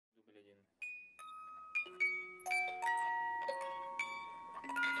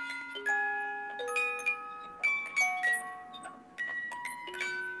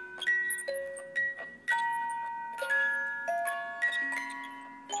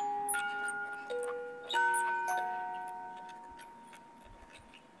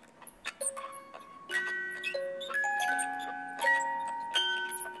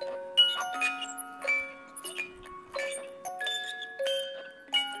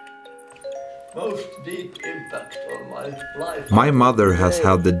most deep impact on my life. My mother has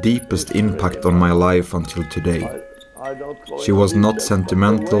had the deepest impact on my life until today. She was not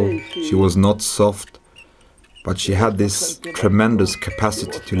sentimental, she was not soft, but she had this tremendous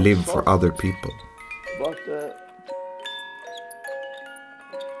capacity to live for other people.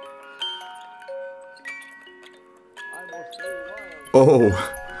 Oh,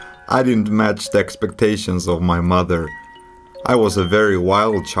 I didn't match the expectations of my mother. I was a very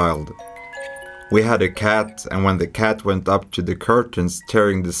wild child. We had a cat, and when the cat went up to the curtains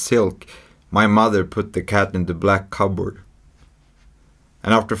tearing the silk, my mother put the cat in the black cupboard.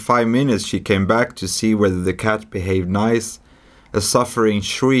 And after 5 minutes she came back to see whether the cat behaved nice. A suffering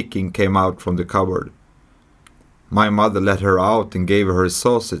shrieking came out from the cupboard. My mother let her out and gave her a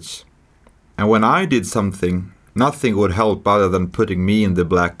sausage. And when I did something, nothing would help other than putting me in the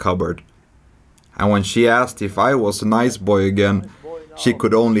black cupboard. And when she asked if I was a nice boy again, she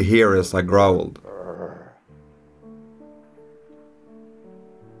could only hear as I growled.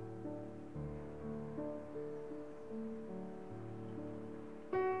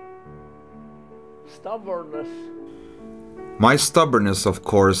 Stubbornness. My stubbornness, of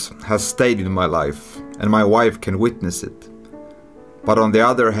course, has stayed in my life, and my wife can witness it. But on the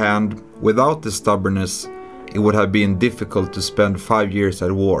other hand, without the stubbornness, it would have been difficult to spend 5 years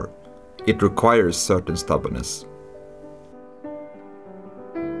at war. It requires certain stubbornness.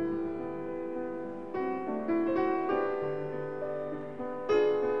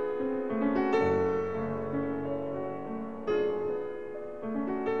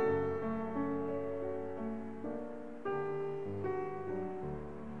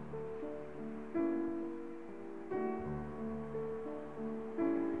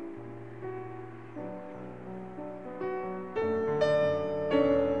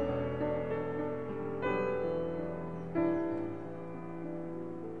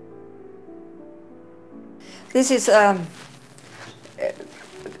 This is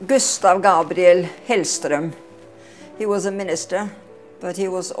Gustav Gabriel Hellström. He was a minister, but he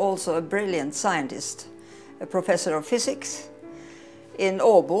was also a brilliant scientist, a professor of physics in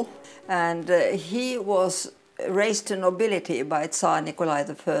Åbo, and he was raised to nobility by Tsar Nikolai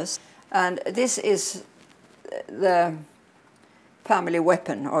I. And this is the family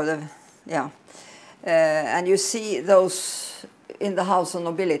weapon, or the, and you see those in the House of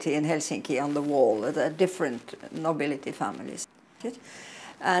Nobility in Helsinki on the wall, the different nobility families.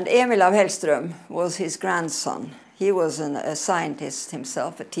 And Emil af Hellström was his grandson. He was a scientist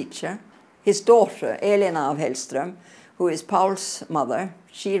himself, a teacher. His daughter, Elena af Hellström, who is Paul's mother,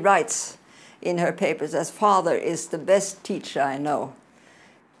 she writes in her papers as "Father is the best teacher I know."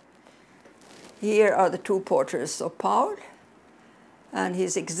 Here are the two portraits of Paul, and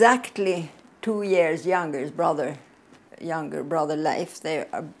he's exactly 2 years younger brother Leif. They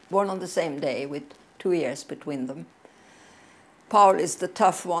are born on the same day with 2 years between them. Paul is the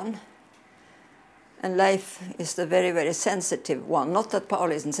tough one, and Leif is the very, very sensitive one. Not that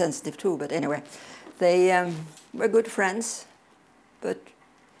Paul isn't sensitive too, but anyway. They were good friends, but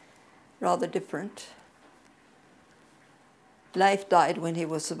rather different. Leif died when he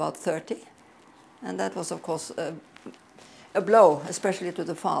was about 30, and that was, of course, a blow, especially to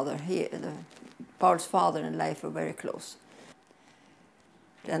the father. Paul's father and Leif were very close.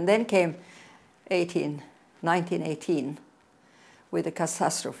 And then came 1918 with the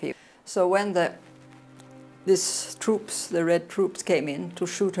catastrophe. So when these troops, the Red troops, came in to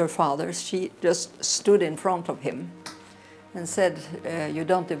shoot her father, she just stood in front of him and said, "You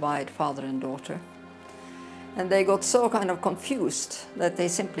don't divide father and daughter." And they got so kind of confused that they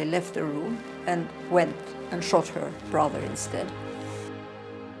simply left the room and went and shot her brother instead.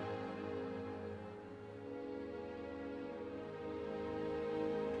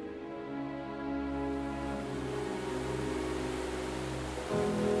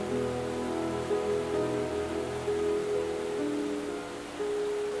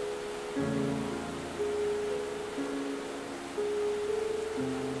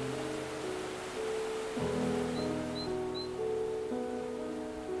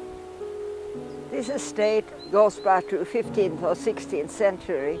 This estate goes back to 15th or 16th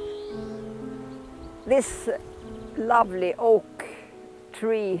century. This lovely oak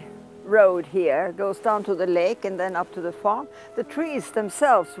tree road here goes down to the lake and then up to the farm. The trees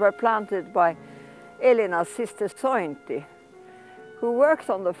themselves were planted by Elina's sister Sointi, who worked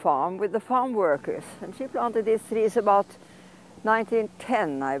on the farm with the farm workers. And she planted these trees about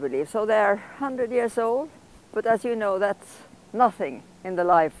 1910, I believe. So they're 100 years old, but as you know, that's nothing in the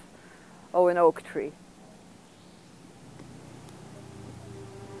life of an oak tree.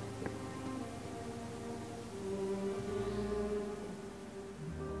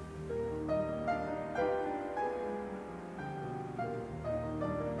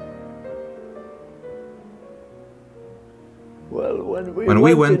 Well, When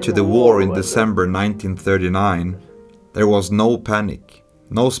we went to the war in December 1939, there was no panic,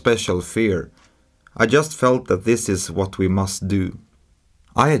 no special fear. I just felt that this is what we must do.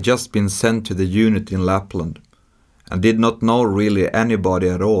 I had just been sent to the unit in Lapland and did not know really anybody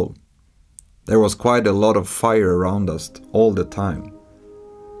at all. There was quite a lot of fire around us all the time.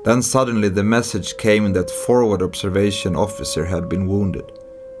 Then suddenly the message came that forward observation officer had been wounded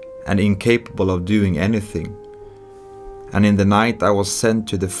and incapable of doing anything. And in the night I was sent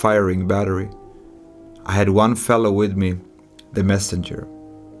to the firing battery. I had one fellow with me, the messenger.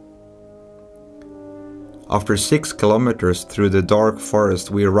 After 6 kilometers through the dark forest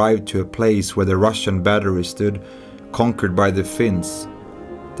we arrived to a place where the Russian battery stood, conquered by the Finns.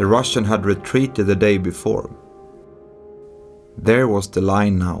 The Russian had retreated the day before. There was the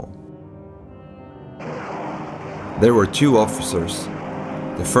line now. There were 2 officers.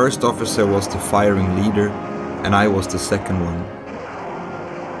 The first officer was the firing leader, and I was the second one.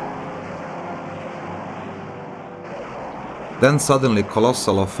 Then suddenly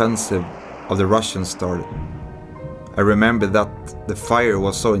colossal offensive of the Russians started. I remember that the fire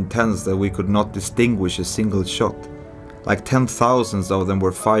was so intense that we could not distinguish a single shot. Like 10,000 of them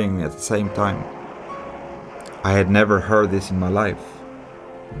were firing at the same time. I had never heard this in my life.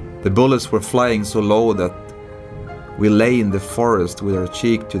 The bullets were flying so low that we lay in the forest with our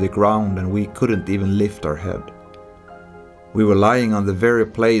cheek to the ground and we couldn't even lift our head. We were lying on the very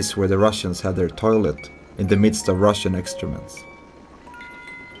place where the Russians had their toilet, in the midst of Russian excrements.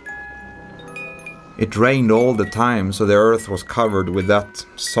 It rained all the time, so the earth was covered with that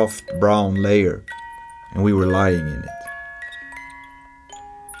soft brown layer, and we were lying in it.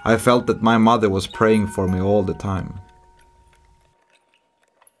 I felt that my mother was praying for me all the time.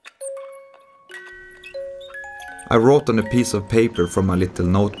 I wrote on a piece of paper from my little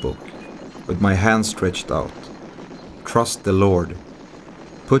notebook, with my hand stretched out, "Trust the Lord.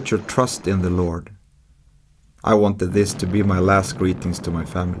 Put your trust in the Lord." I wanted this to be my last greetings to my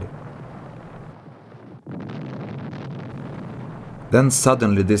family. Then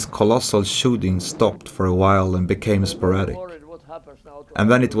suddenly this colossal shooting stopped for a while and became sporadic.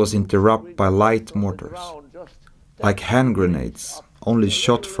 And then it was interrupted by light mortars, like hand grenades, only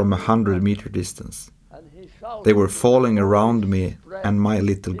shot from 100-meter distance. They were falling around me and my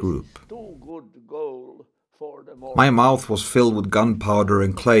little group. My mouth was filled with gunpowder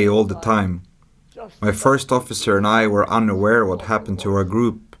and clay all the time. My first officer and I were unaware what happened to our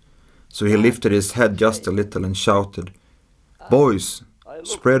group, so he lifted his head just a little and shouted, "Boys,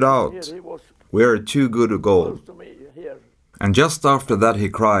 spread out. We are too good a goal." And just after that he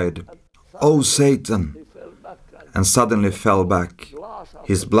cried, "Oh Satan!" and suddenly fell back.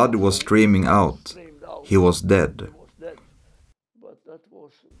 His blood was streaming out. He was dead.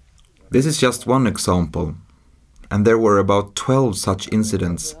 This is just one example, and there were about 12 such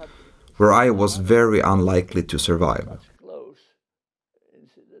incidents where I was very unlikely to survive.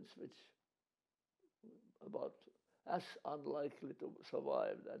 As unlikely to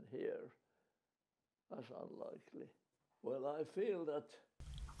survive than here. As unlikely. Well,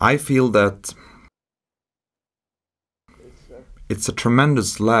 I feel that it's a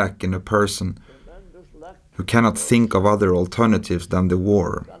tremendous lack in a person who cannot think of other alternatives than the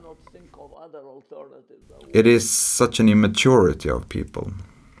war. It is such an immaturity of people.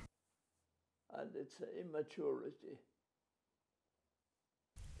 And it's an immaturity.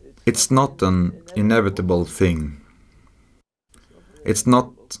 It's not an inevitable thing. It's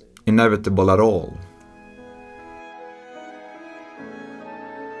not inevitable at all.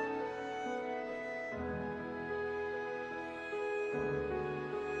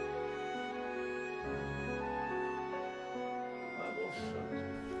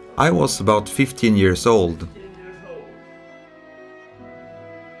 I was about 15 years old.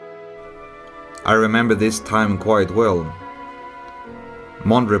 I remember this time quite well.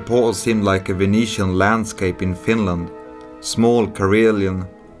 Mont Repos seemed like a Venetian landscape in Finland, small Karelian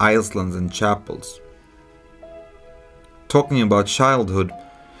islands and chapels. Talking about childhood,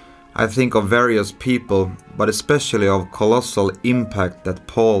 I think of various people, but especially of colossal impact that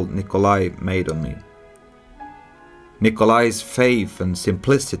Paul Nikolai made on me. Nikolai's faith and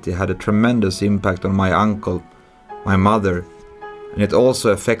simplicity had a tremendous impact on my uncle, my mother, and it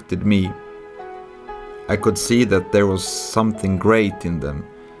also affected me. I could see that there was something great in them.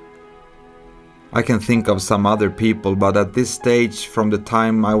 I can think of some other people, but at this stage, from the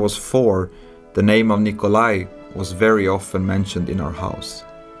time I was 4, the name of Nikolai was very often mentioned in our house.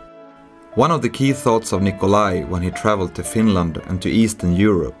 One of the key thoughts of Nikolai when he traveled to Finland and to Eastern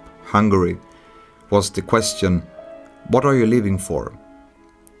Europe, Hungary, was the question, "What are you living for?"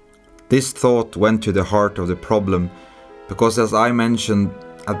 This thought went to the heart of the problem Because as I mentioned,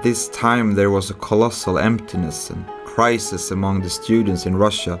 at this time there was a colossal emptiness and crisis among the students in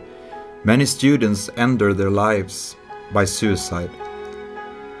Russia. Many students ended their lives by suicide.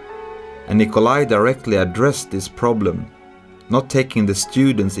 And Nikolai directly addressed this problem, not taking the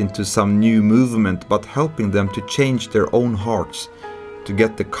students into some new movement, but helping them to change their own hearts, to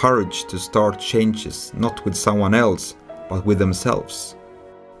get the courage to start changes, not with someone else, but with themselves.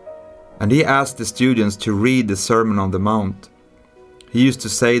 And he asked the students to read the Sermon on the Mount. He used to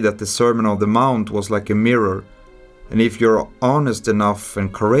say that the Sermon on the Mount was like a mirror, and if you're honest enough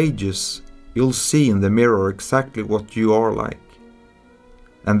and courageous, you'll see in the mirror exactly what you are like.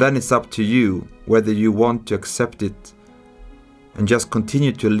 And then it's up to you whether you want to accept it and just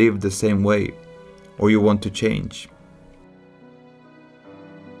continue to live the same way, or you want to change.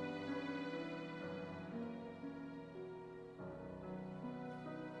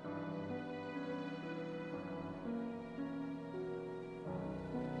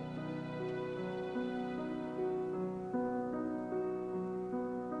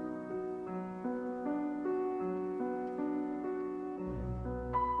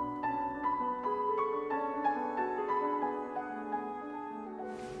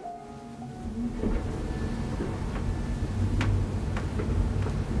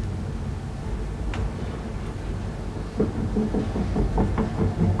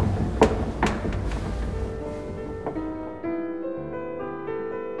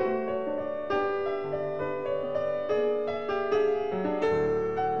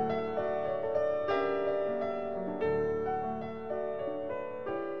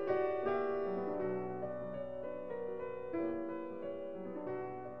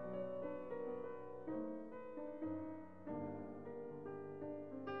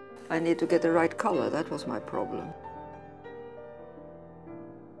 I need to get the right color, that was my problem.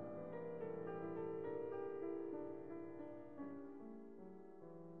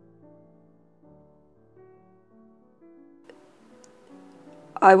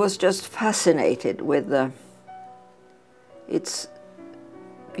 I was just fascinated with its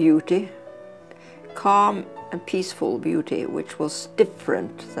beauty, calm and peaceful beauty, which was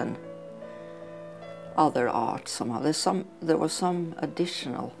different than other art somehow. There was some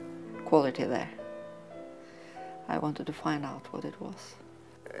additional quality there. I wanted to find out what it was.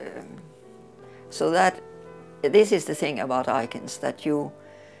 So that this is the thing about icons, that you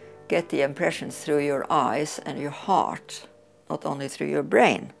get the impressions through your eyes and your heart, not only through your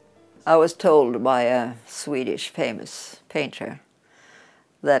brain. I was told by a Swedish famous painter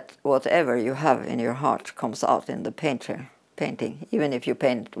that whatever you have in your heart comes out in the painting, even if you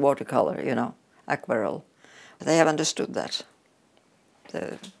paint watercolor, you know, aquarelle. They have understood that,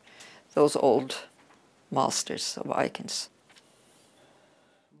 those old masters of icons.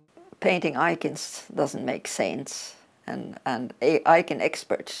 Painting icons doesn't make saints, and icon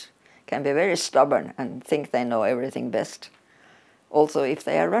experts can be very stubborn and think they know everything best. Also, if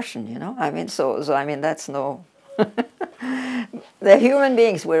they are Russian, you know, I mean, so I mean, that's no. They're human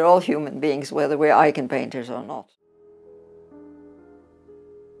beings. We're all human beings, whether we're icon painters or not.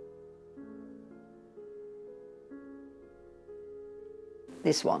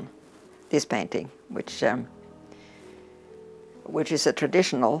 This painting, which is a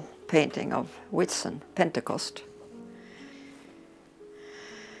traditional painting of Whitsun, Pentecost.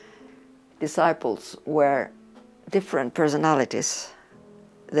 Disciples were different personalities.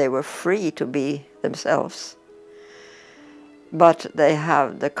 They were free to be themselves, but they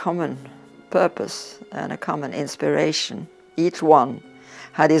have the common purpose and a common inspiration. Each one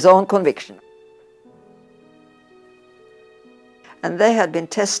had his own conviction. And they had been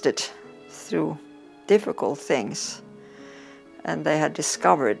tested through difficult things, and they had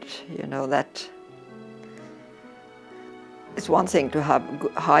discovered, you know, that it's one thing to have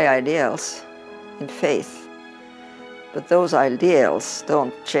high ideals in faith, but those ideals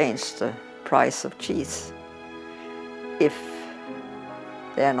don't change the price of cheese if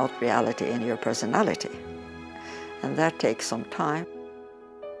they are not reality in your personality. And that takes some time.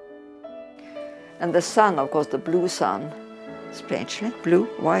 And the sun, of course, the blue sun, strangely, blue,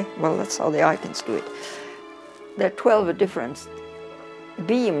 why? Well, that's how the icons do it. There are 12 different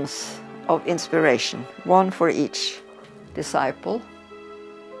beams of inspiration, one for each disciple,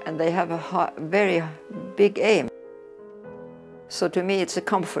 and they have a very big aim. So to me it's a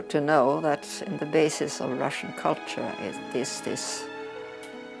comfort to know that in the basis of Russian culture is this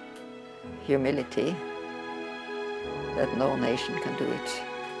humility, that no nation can do it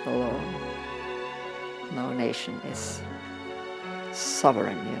alone. No nation is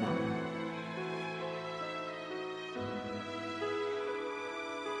sovereign, you know.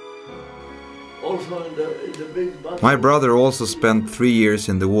 also in the big battle. My brother also spent 3 years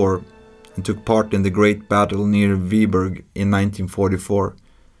in the war and took part in the great battle near Viborg in 1944.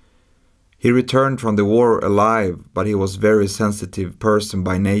 He returned from the war alive, but he was a very sensitive person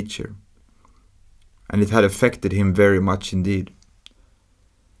by nature, and it had affected him very much indeed.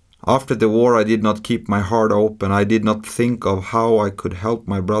 After the war I did not keep my heart open, I did not think of how I could help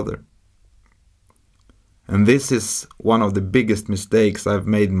my brother. And this is one of the biggest mistakes I've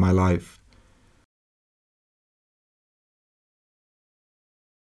made in my life.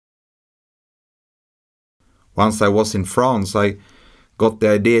 Once I was in France, I got the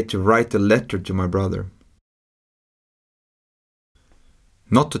idea to write a letter to my brother.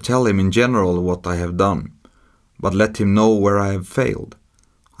 Not to tell him in general what I have done, but let him know where I have failed.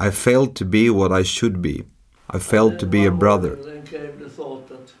 I failed to be what I should be. I failed to be a brother. Then came the thought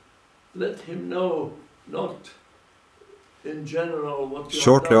that let him know, not in general what you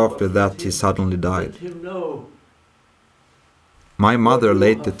Shortly have done, after but that, he suddenly died. Let him know. My mother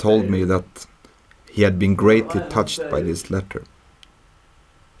later told me that he had been greatly touched by this letter.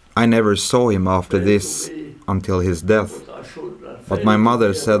 I never saw him after this until his death, but my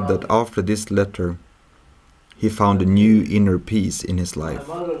mother said that after this letter he found a new inner peace in his life.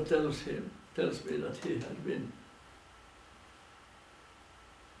 My mother tells me that he had been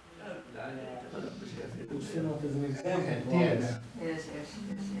Yes.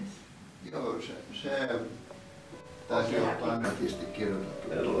 Joo, se taisi ottaa netisti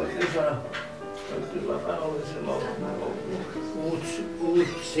kirjoitettu. Kyllä mä olin silloin.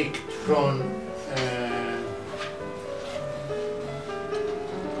 Utsikt från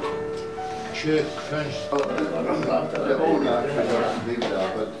kökfönster. Det onaktiga bilder,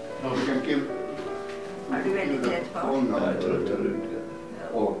 but we can give Har du väldigt lätt på?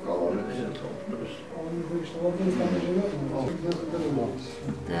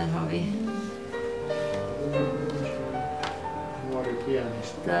 Där har vi.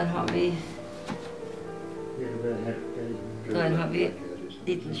 Där har vi. Där har vi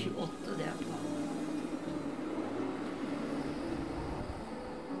 1928 där på.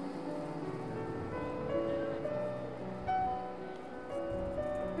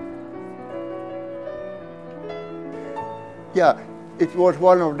 Yeah, it was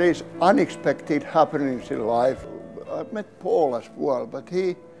one of these unexpected happenings in life. I met Paul as well, but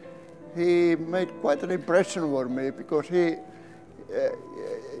he made quite an impression on me because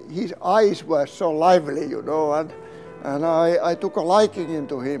his eyes were so lively, you know, and I took a liking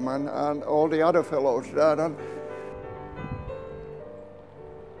into him and all the other fellows there. And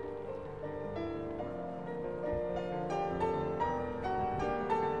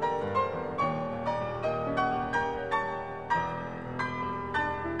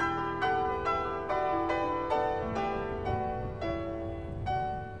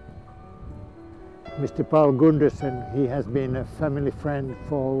Mr. Paul Gundersen, he has been a family friend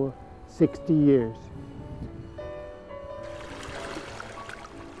for 60 years.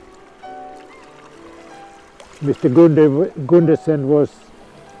 Mr. Gundersen was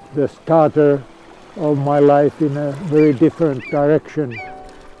the starter of my life in a very different direction.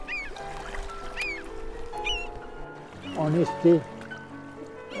 Honesty,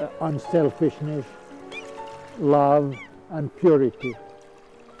 unselfishness, love and purity.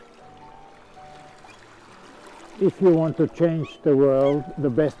 If you want to change the world, the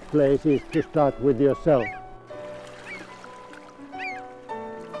best place is to start with yourself.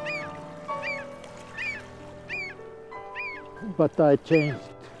 But I changed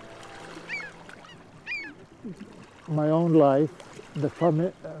my own life, the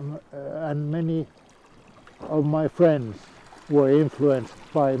family, and many of my friends were influenced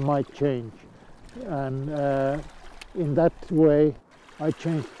by my change. And in that way, I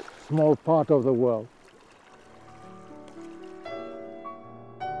changed a small part of the world.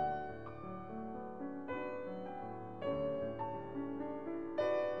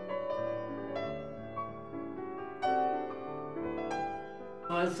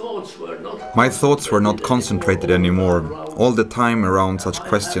 My thoughts were not concentrated anymore, all the time around such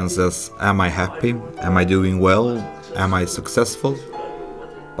questions as, am I happy? Am I doing well? Am I successful?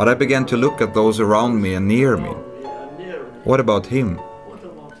 But I began to look at those around me and near me. What about him?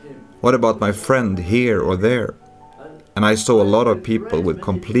 What about my friend here or there? And I saw a lot of people with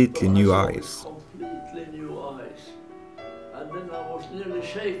completely new eyes. And then I was nearly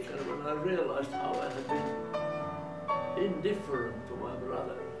shaken when I realized how I had been indifferent to my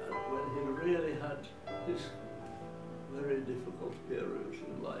brother, and when he really had his very difficult periods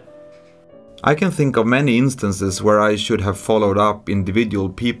in life. I can think of many instances where I should have followed up individual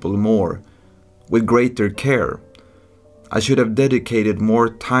people more, with greater care. I should have dedicated more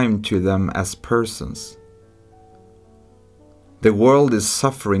time to them as persons. The world is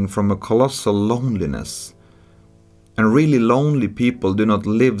suffering from a colossal loneliness, and really lonely people do not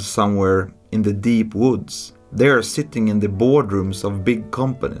live somewhere in the deep woods. They are sitting in the boardrooms of big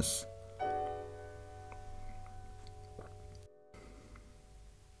companies.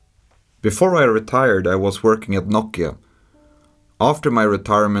 Before I retired, I was working at Nokia. After my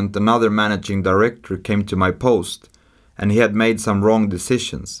retirement, another managing director came to my post, and he had made some wrong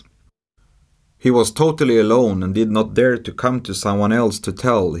decisions. He was totally alone and did not dare to come to someone else to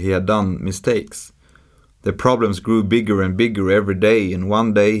tell he had done mistakes. The problems grew bigger and bigger every day, and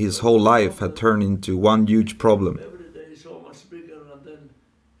one day his whole life had turned into one huge problem.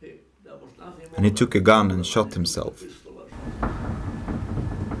 And he took a gun and shot himself.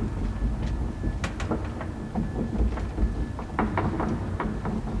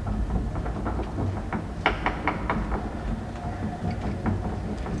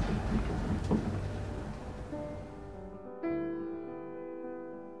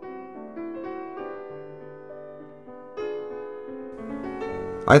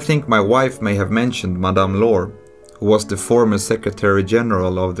 I think my wife may have mentioned Madame Laure, who was the former Secretary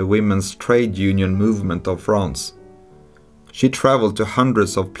General of the Women's Trade Union Movement of France. She traveled to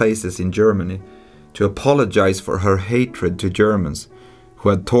hundreds of places in Germany to apologize for her hatred to Germans who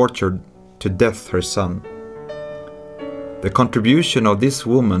had tortured to death her son. The contribution of this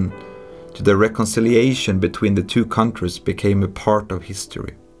woman to the reconciliation between the two countries became a part of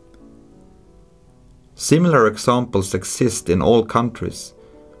history. Similar examples exist in all countries.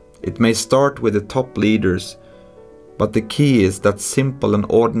 It may start with the top leaders, but the key is that simple and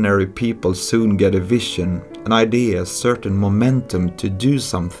ordinary people soon get a vision, an idea, a certain momentum to do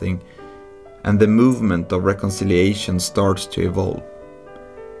something, and the movement of reconciliation starts to evolve.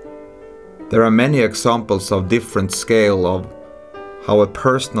 There are many examples of different scale of how a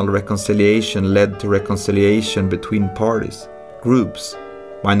personal reconciliation led to reconciliation between parties, groups,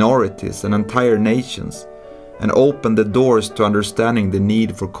 minorities, and entire nations, and opened the doors to understanding the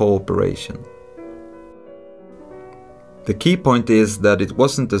need for cooperation. The key point is that it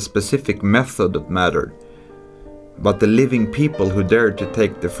wasn't a specific method that mattered, but the living people who dared to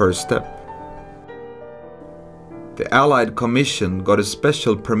take the first step. The Allied Commission got a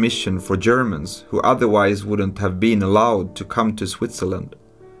special permission for Germans who otherwise wouldn't have been allowed to come to Switzerland.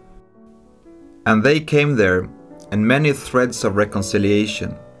 And they came there, and many threads of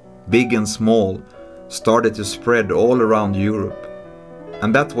reconciliation, big and small, started to spread all around Europe.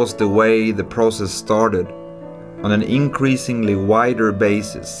 And that was the way the process started, on an increasingly wider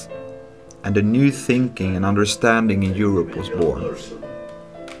basis, and a new thinking and understanding in Europe was born.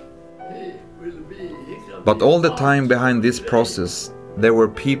 But all the time behind this process, there were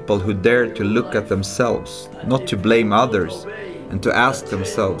people who dared to look at themselves, not to blame others, and to ask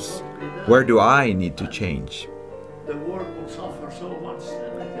themselves, where do I need to change?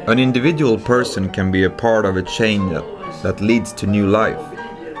 An individual person can be a part of a chain that leads to new life.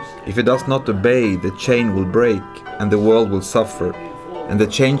 If he does not obey, the chain will break and the world will suffer, and the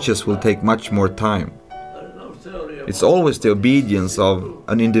changes will take much more time. It's always the obedience of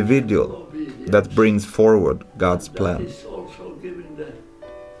an individual that brings forward God's plan.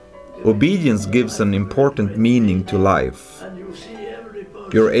 Obedience gives an important meaning to life.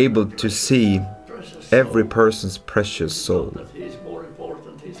 You're able to see every person's precious soul.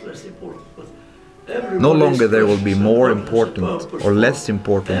 No longer there will be more important or less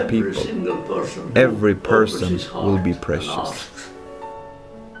important people. Every person will be precious.